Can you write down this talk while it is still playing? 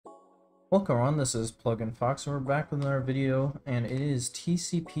Welcome on, this is Plugin Fox and we're back with another video, and it is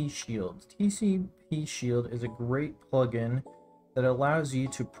TCPSheild. TCPSheild is a great plugin that allows you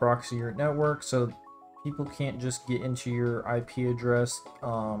to proxy your network so people can't just get into your IP address.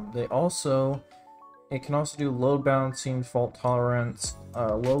 It can also do load balancing, fault tolerance,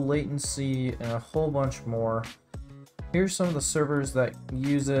 low latency, and a whole bunch more. Here's some of the servers that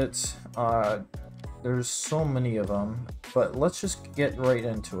use it. There's so many of them, but let's just get right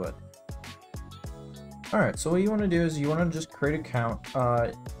into it. Alright, so what you want to do is you want to just create an account.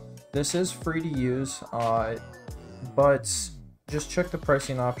 This is free to use, but just check the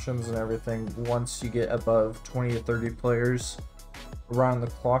pricing options and everything once you get above 20 to 30 players around the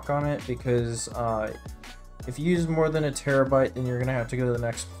clock on it, because if you use more than a terabyte, then you're going to have to go to the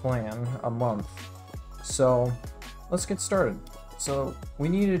next plan a month. So let's get started. So we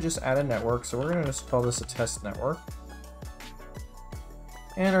need to just add a network, so we're going to just call this a test network.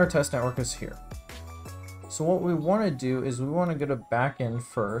 And our test network is here. So what we want to do is we want to go to backend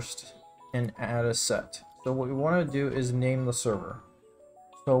first and add a set. So what we want to do is name the server.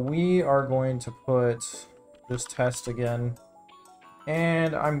 So we are going to put just test again,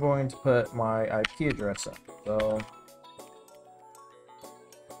 and I'm going to put my IP address in.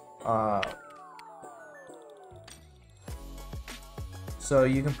 So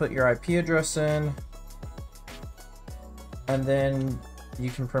you can put your IP address in, and then you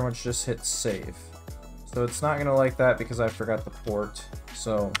can pretty much just hit save. So it's not gonna like that because I forgot the port.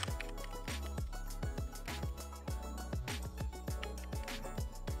 So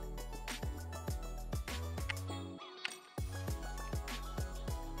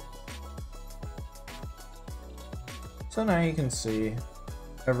now you can see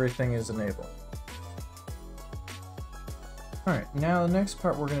everything is enabled. Alright, now the next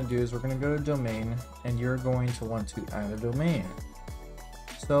part we're going to do is we're going to go to domain, and you're going to want to add a domain.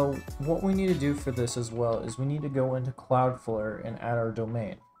 So what we need to do for this as well is we need to go into Cloudflare and add our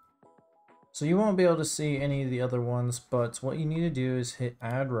domain. So you won't be able to see any of the other ones, but what you need to do is hit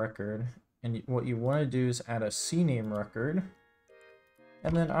add record, and what you want to do is add a CNAME record,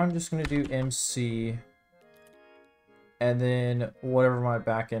 and then I'm just going to do MC, and then whatever my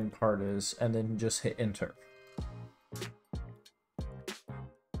backend part is, and then just hit enter.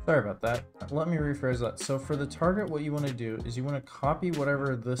 Sorry about that. Let me rephrase that. So for the target, what you want to do is you want to copy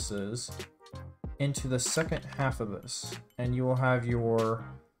whatever this is into the second half of this, and you will have your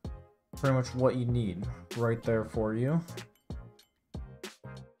pretty much what you need right there for you.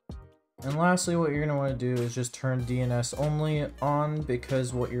 And lastly, what you're going to want to do is just turn DNS only on,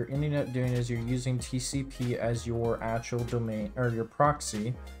 because what you're ending up doing is you're using TCP as your actual domain or your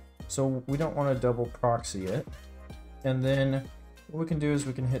proxy. So we don't want to double proxy it. And then what we can do is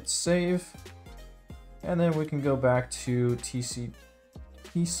we can hit save, and then we can go back to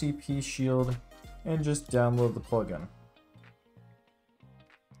TCPSheild and just download the plugin.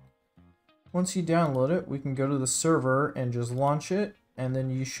 Once you download it, we can go to the server and just launch it, and then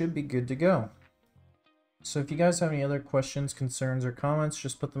you should be good to go. So if you guys have any other questions, concerns, or comments,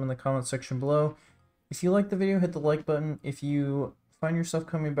 just put them in the comment section below. If you like the video, hit the like button. If you find yourself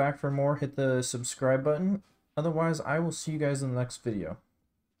coming back for more, hit the subscribe button. Otherwise, I will see you guys in the next video.